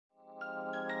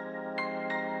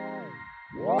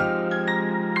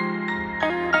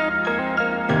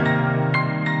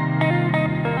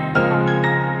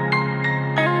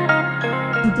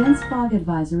a dense fog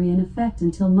advisory in effect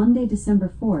until Monday,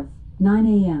 December 4th, 9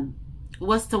 a.m.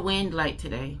 What's the wind like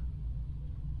today?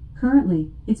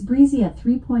 Currently, it's breezy at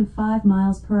 3.5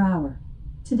 miles per hour.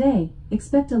 Today,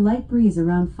 expect a light breeze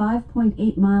around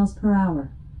 5.8 miles per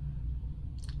hour.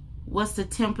 What's the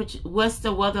temperature? What's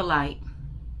the weather like?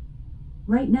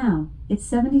 Right now, it's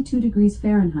 72 degrees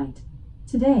Fahrenheit.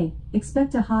 Today,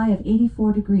 expect a high of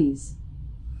 84 degrees.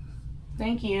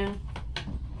 Thank you.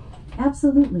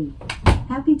 Absolutely.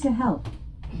 Happy to help.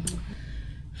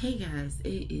 Hey guys,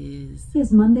 it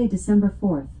is Monday, December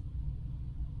 4th.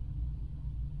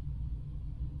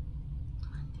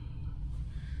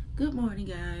 Good morning,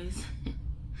 guys.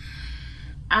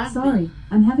 Sorry,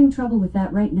 I'm having trouble with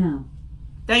that right now.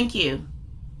 Thank you.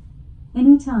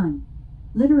 Anytime.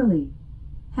 Literally.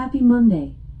 Happy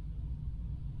Monday.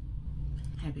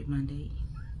 Happy Monday.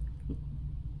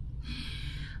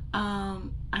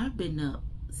 I've been up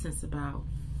since about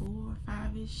 4 or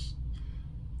 5-ish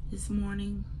this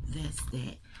morning. That's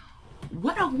that.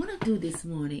 What I want to do this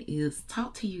morning is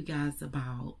talk to you guys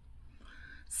about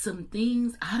some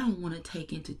things I don't want to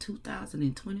take into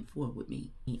 2024 with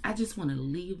me. I just want to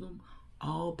leave them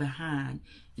all behind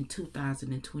in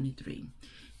 2023.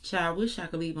 Child, I wish I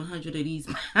could leave 100 of these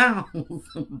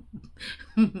pounds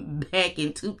back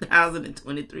in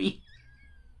 2023.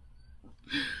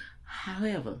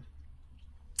 However,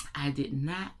 I did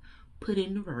not put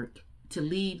in the work to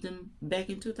leave them back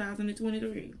in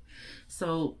 2023.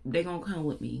 So they're going to come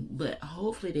with me, but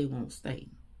hopefully they won't stay,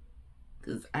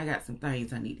 because I got some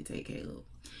things I need to take care of.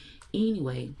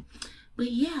 Anyway,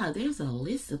 but yeah, there's a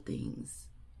list of things.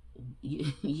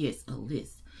 Yes, a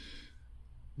list.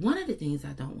 One of the things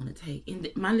I don't want to take, and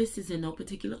my list is in no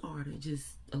particular order, just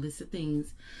a list of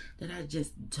things that I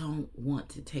just don't want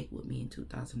to take with me in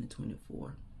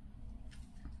 2024.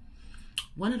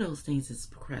 One of those things is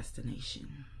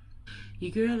procrastination.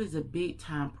 Your girl is a big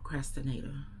time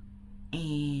procrastinator,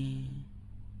 and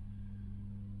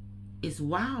it's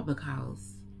wild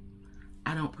because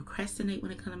I don't procrastinate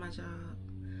when it comes to my job.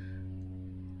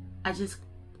 I just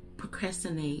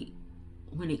procrastinate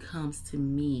when it comes to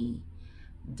me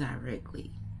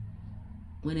directly,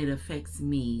 when it affects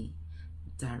me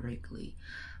directly.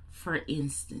 For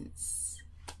instance,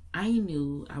 I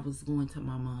knew I was going to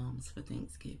my mom's for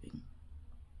Thanksgiving.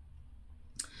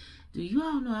 Do you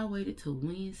all know I waited till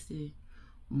Wednesday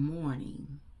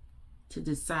morning to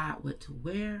decide what to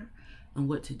wear and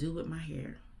what to do with my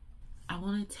hair? I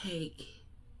want to take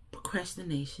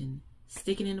procrastination,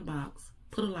 stick it in a box,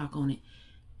 put a lock on it,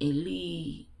 and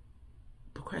leave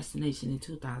procrastination in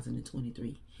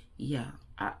 2023. Yeah,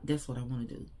 that's what I want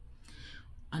to do.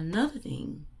 Another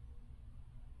thing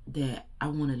that I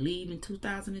want to leave in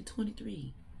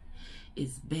 2023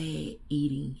 is bad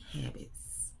eating habits.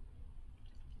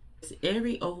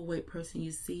 Every overweight person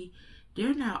you see,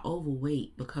 they're not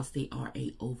overweight because they are a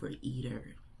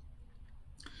overeater.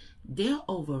 They're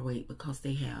overweight because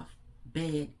they have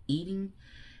bad eating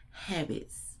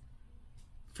habits.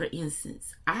 For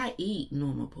instance, I eat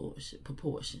normal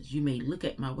proportions. You may look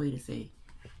at my weight and say,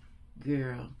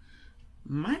 girl,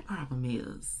 my problem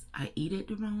is I eat at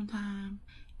the wrong time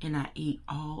and I eat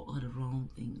all of the wrong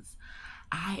things.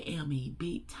 I am a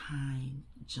big time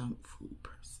junk food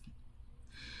person.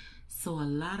 So a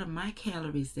lot of my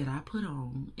calories that I put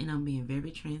on, and I'm being very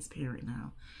transparent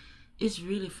now, it's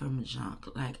really from junk.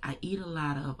 Like, I eat a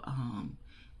lot of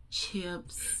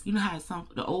chips. You know how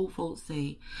the old folks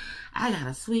say, I got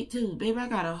a sweet tooth, baby. I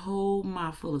got a whole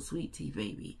mouthful of sweet tea,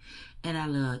 baby. And I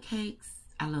love cakes.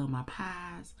 I love my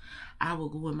pies. I will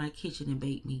go in my kitchen and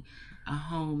bake me a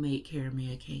homemade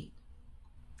caramel cake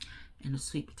and a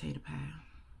sweet potato pie.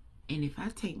 And if I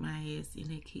take my ass in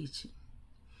that kitchen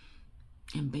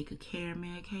and bake a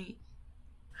caramel cake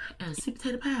and a sweet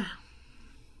potato pie,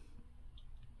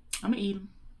 I'm gonna eat them.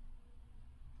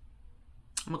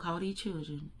 I'm gonna call these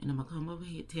children and I'm gonna come over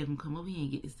here, tell them come over here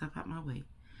and get this stuff out my way.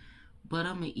 But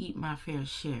I'm gonna eat my fair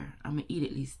share. I'm gonna eat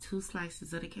at least 2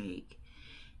 slices of the cake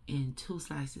and 2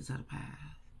 slices of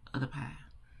the pie.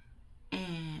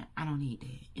 And I don't need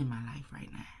that in my life right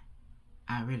now.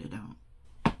 I really don't.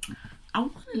 I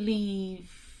want to leave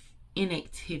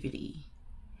inactivity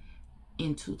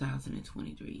in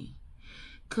 2023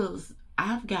 because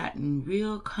I've gotten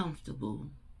real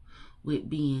comfortable with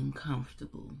being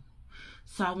comfortable.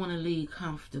 So I want to leave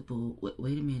comfortable.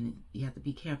 Wait a minute. You have to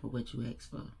be careful what you ask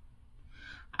for.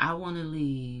 I want to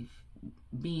leave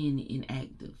being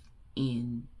inactive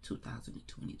in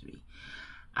 2023.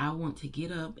 I want to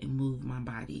get up and move my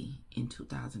body in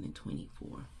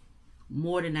 2024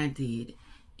 more than I did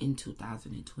in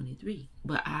 2023.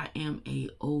 But I am a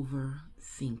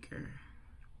overthinker.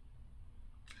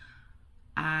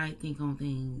 I think on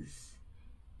things,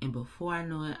 and before I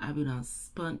know it, I be done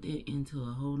spun it into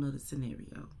a whole nother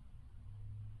scenario.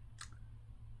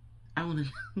 I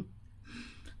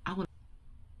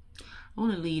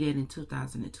wanna leave that in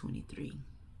 2023.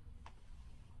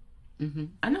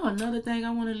 I know another thing I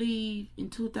want to leave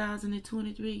in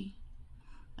 2023.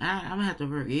 I'm gonna have to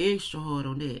work extra hard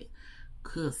on that.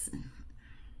 Cussing.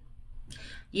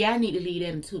 Yeah, I need to leave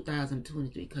that in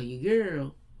 2023 because your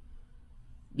girl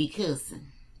be cussing.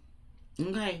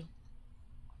 Okay?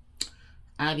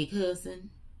 I be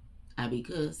cussing.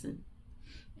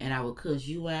 And I will cuss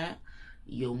you out,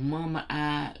 your mama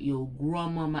out, your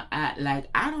grandmama out. Like,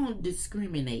 I don't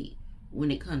discriminate when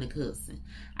it comes to cussing.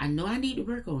 I know I need to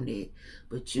work on that.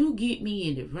 But you get me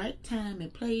in the right time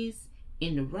and place,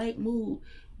 in the right mood,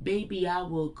 baby, I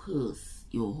will cuss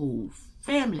your whole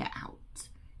family out.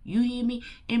 You hear me?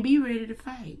 And be ready to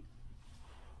fight.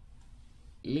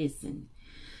 Listen,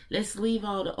 let's leave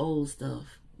all the old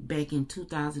stuff back in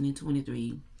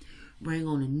 2023. Bring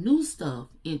on the new stuff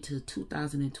into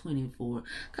 2024.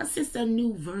 Because it's a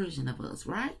new version of us,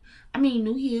 right? I mean,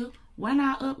 new year. Why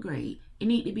not upgrade? It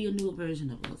need to be a new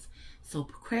version of us. So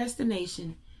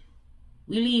procrastination,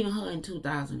 we leaving her in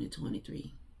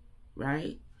 2023,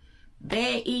 right?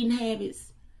 Bad eating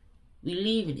habits, we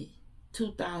leaving it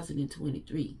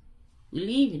 2023. We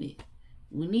leaving it.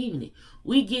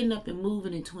 We getting up and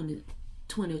moving in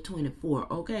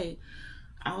 2024, okay?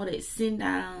 All that sitting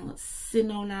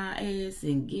on our ass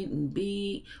and getting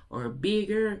big or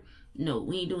bigger. No,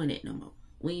 we ain't doing that no more.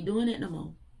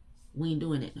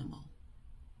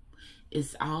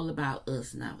 It's all about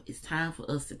us now. It's time for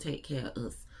us to take care of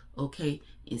us, okay?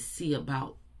 And see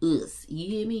about us. You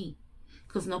hear me?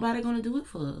 Because nobody gonna do it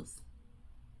for us.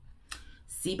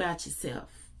 See about yourself.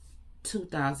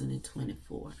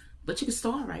 2024. But you can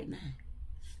start right now.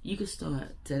 You can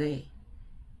start today.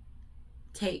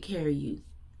 Take care of you.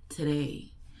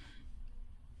 Today.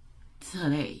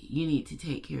 You need to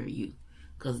take care of you.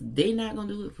 Because they're not gonna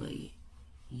do it for you.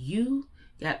 You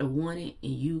got to want it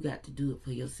and you got to do it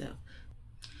for yourself.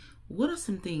 What are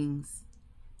some things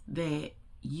that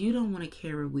you don't want to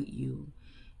carry with you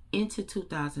into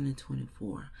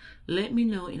 2024? Let me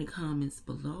know in the comments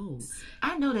below.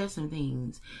 I know there's some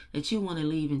things that you want to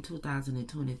leave in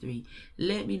 2023.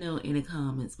 Let me know in the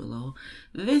comments below.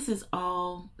 This is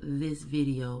all this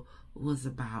video was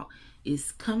about.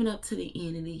 It's coming up to the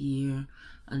end of the year.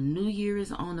 A new year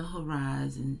is on the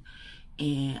horizon.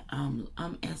 And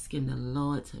I'm asking the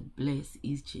Lord to bless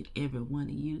each and every one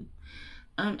of you.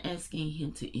 I'm asking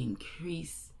him to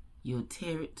increase your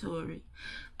territory.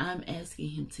 I'm asking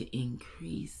him to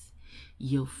increase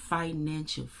your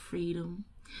financial freedom.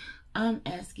 I'm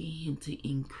asking him to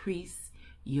increase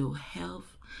your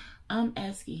health. I'm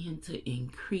asking him to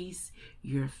increase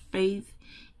your faith,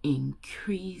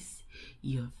 increase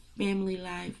your family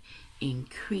life,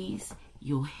 increase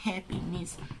your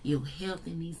happiness, your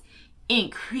healthiness.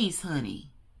 Increase,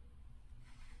 honey.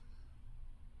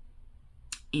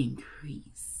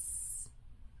 Increase.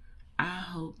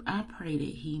 I pray that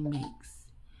he makes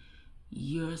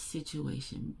your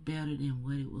situation better than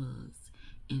what it was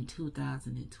in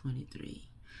 2023.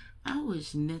 I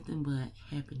wish nothing but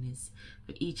happiness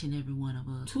for each and every one of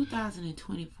us.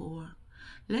 2024,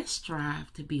 let's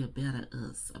strive to be a better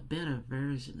us, a better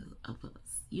version of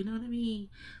us. You know what I mean?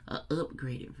 An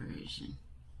upgraded version.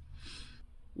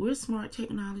 We're smart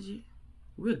technology.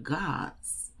 We're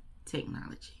God's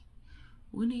technology.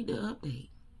 We need to update.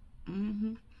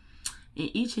 And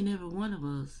each and every one of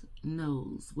us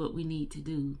knows what we need to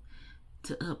do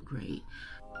to upgrade.